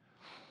God.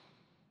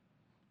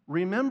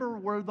 Remember,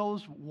 we're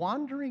those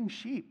wandering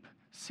sheep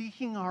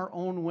seeking our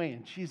own way.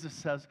 And Jesus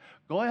says,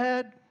 go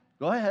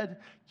ahead,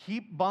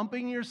 keep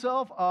bumping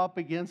yourself up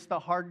against the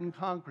hardened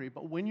concrete.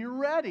 But when you're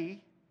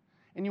ready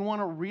and you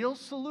want a real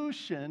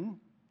solution,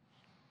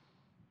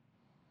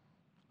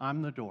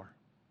 I'm the door.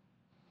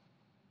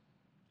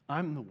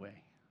 I'm the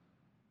way,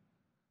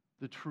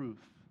 the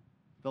truth,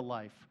 the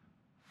life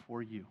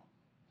for you,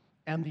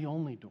 and the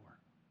only door.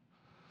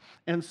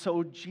 And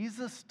so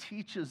Jesus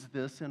teaches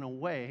this in a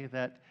way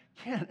that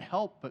can't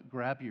help but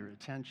grab your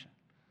attention,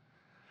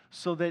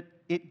 so that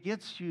it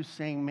gets you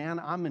saying, man,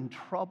 I'm in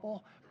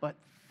trouble, but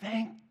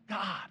thank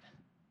God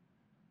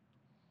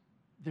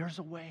there's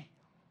a way.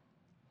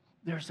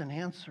 There's an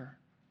answer.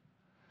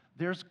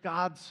 There's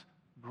God's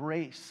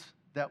grace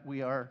that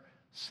we are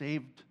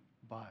saved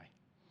by.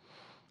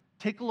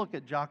 Take a look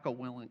at Jocko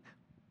Willink,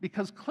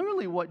 because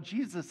clearly what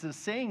Jesus is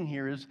saying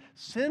here is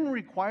sin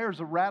requires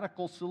a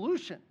radical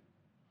solution.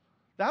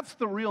 That's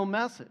the real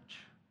message.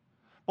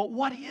 But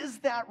what is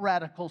that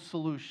radical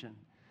solution?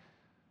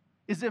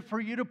 Is it for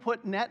you to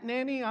put Net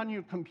Nanny on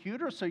your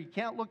computer so you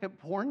can't look at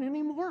porn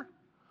anymore?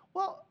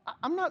 Well,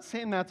 I'm not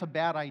saying that's a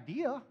bad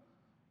idea.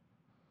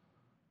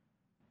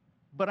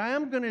 But I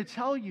am going to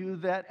tell you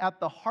that at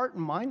the heart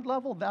and mind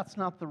level, that's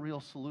not the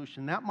real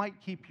solution. That might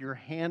keep your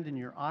hand and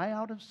your eye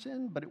out of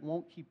sin, but it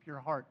won't keep your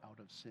heart out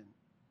of sin.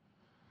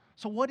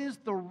 So what is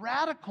the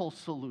radical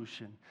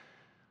solution?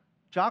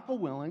 Jocko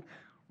Willink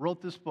wrote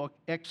this book,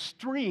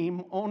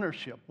 Extreme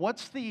Ownership.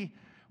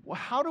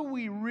 How do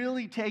we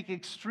really take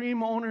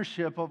extreme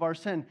ownership of our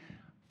sin?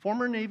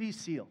 Former Navy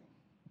SEAL.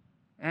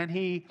 And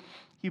he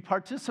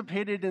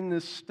participated in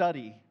this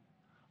study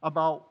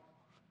about,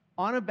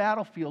 on a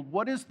battlefield,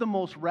 what is the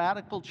most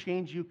radical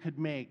change you could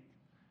make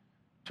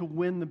to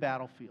win the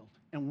battlefield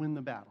and win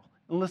the battle?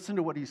 And listen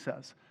to what he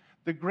says.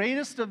 The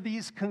greatest of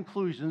these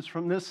conclusions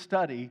from this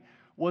study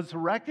was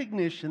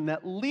recognition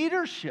that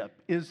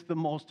leadership is the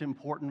most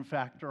important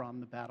factor on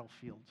the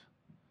battlefield.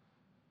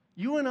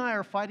 You and I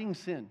are fighting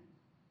sin.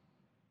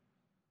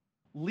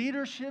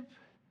 Leadership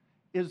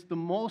is the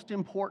most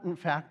important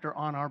factor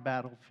on our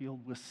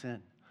battlefield with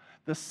sin.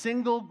 The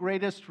single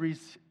greatest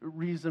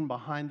reason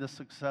behind the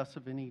success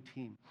of any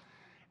team.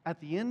 At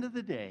the end of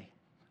the day,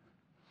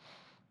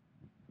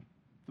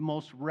 the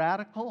most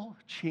radical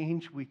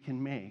change we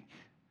can make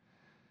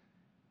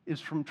is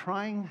from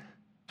trying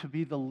to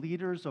be the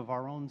leaders of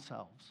our own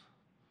selves,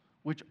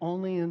 which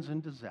only ends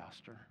in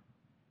disaster,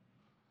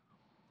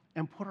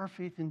 and put our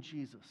faith in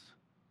Jesus.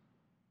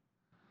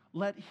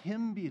 Let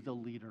him be the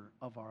leader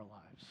of our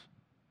lives.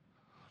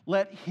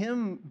 Let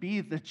him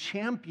be the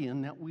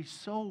champion that we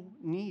so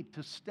need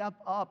to step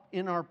up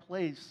in our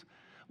place,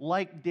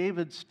 like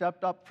David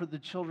stepped up for the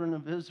children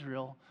of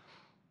Israel,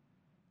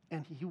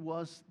 and he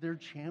was their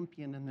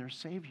champion and their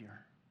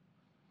savior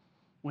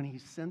when he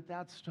sent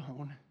that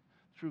stone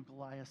through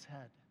Goliath's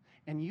head.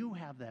 And you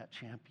have that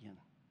champion.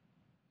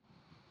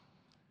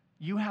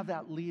 You have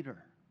that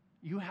leader.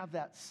 You have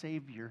that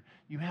savior.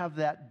 You have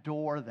that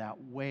door,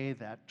 that way,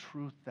 that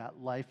truth,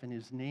 that life. And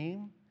his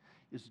name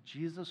is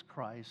Jesus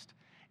Christ.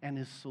 And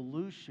his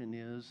solution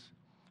is,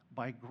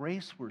 by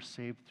grace we're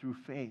saved through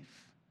faith.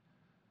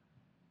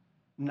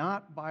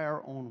 Not by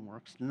our own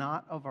works,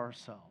 not of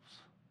ourselves,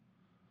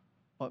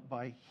 but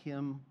by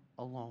him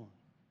alone.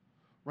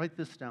 Write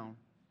this down.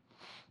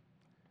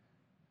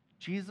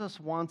 Jesus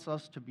wants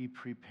us to be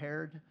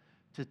prepared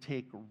to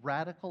take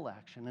radical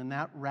action, and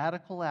that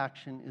radical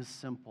action is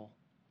simple.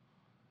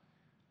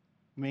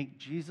 Make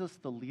Jesus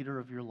the leader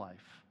of your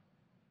life,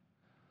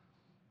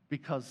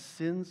 because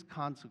sin's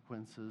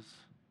consequences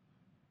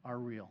are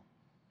real.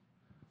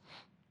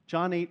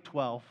 John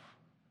 8:12.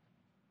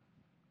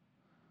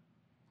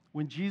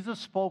 When Jesus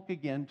spoke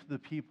again to the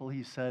people,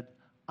 he said,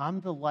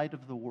 I'm the light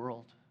of the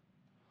world.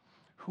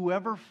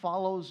 Whoever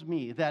follows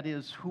me, that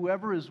is,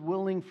 whoever is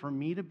willing for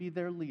me to be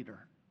their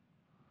leader,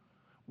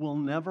 will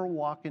never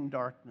walk in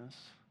darkness,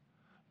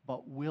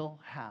 but will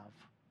have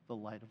the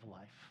light of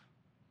life.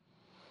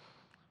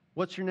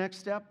 What's your next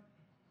step?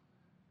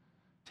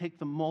 Take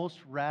the most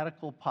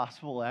radical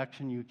possible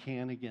action you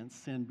can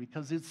against sin,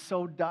 because it's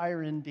so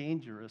dire and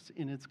dangerous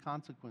in its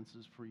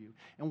consequences for you.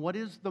 And what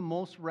is the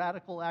most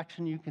radical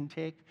action you can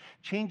take?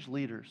 Change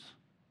leaders.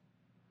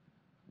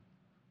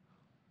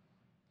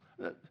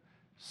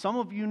 Some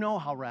of you know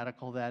how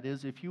radical that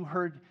is if you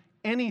heard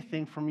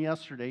anything from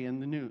yesterday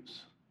in the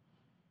news.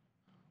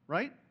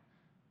 Right?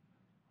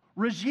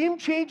 Regime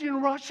change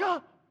in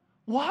Russia?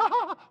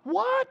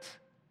 What?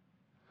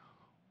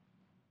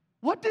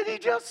 What did he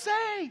just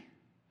say?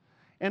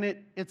 And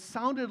it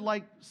sounded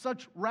like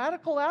such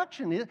radical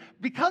action,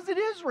 because it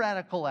is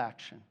radical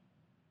action.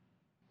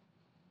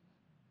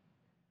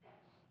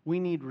 We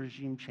need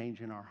regime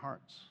change in our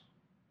hearts.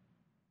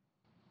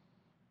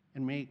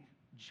 And make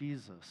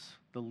Jesus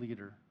the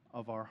leader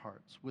of our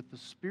hearts. With the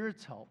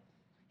Spirit's help,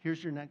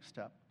 here's your next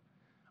step.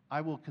 I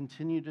will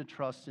continue to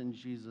trust in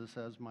Jesus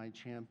as my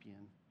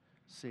champion,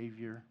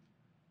 Savior,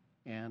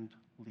 and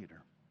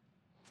leader.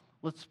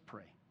 Let's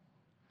pray.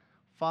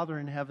 Father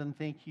in heaven,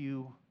 thank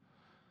you.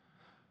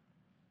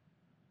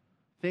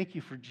 Thank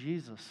you for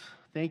Jesus.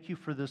 Thank you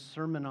for this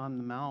Sermon on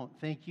the Mount.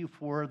 Thank you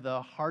for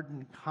the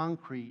hardened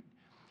concrete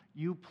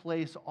you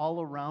place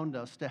all around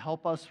us to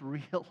help us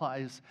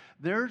realize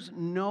there's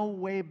no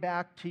way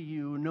back to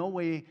you, no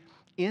way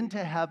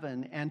into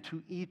heaven and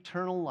to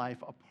eternal life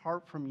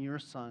apart from your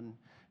Son,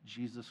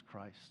 Jesus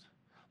Christ.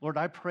 Lord,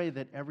 I pray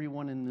that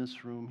everyone in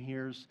this room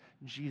hears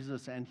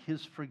Jesus and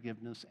his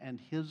forgiveness and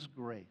his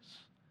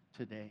grace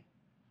today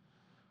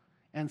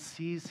and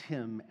sees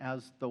him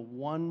as the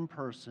one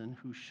person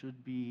who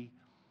should be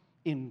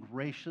in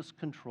gracious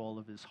control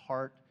of his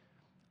heart,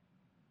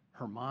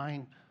 her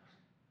mind,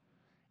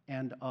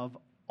 and of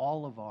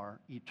all of our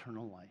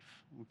eternal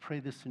life. We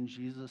pray this in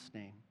Jesus'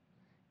 name.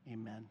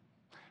 Amen.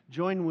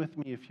 Join with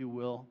me, if you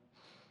will,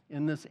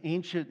 in this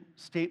ancient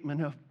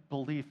statement of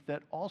belief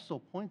that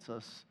also points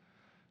us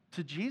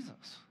to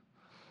Jesus.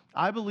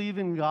 I believe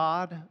in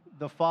God,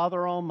 the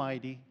Father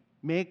Almighty,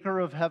 maker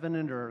of heaven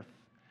and earth.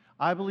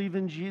 I believe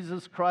in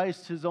Jesus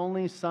Christ, his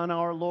only Son,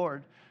 our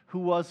Lord, who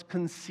was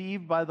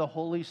conceived by the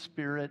Holy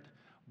Spirit,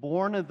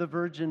 born of the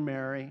Virgin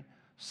Mary,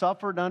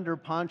 suffered under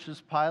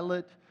Pontius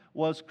Pilate,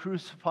 was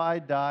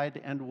crucified,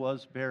 died, and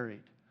was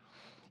buried.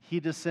 He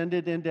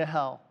descended into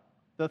hell.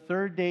 The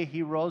third day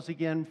he rose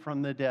again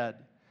from the dead.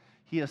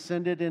 He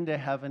ascended into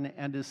heaven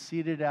and is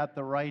seated at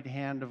the right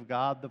hand of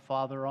God the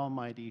Father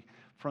Almighty.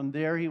 From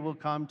there he will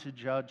come to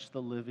judge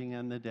the living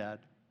and the dead.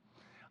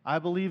 I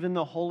believe in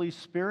the Holy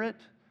Spirit,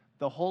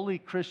 the holy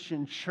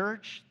Christian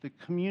church, the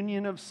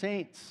communion of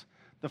saints,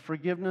 the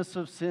forgiveness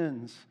of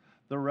sins,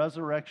 the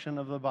resurrection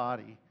of the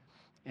body,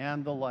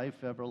 and the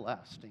life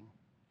everlasting.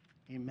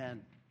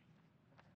 Amen.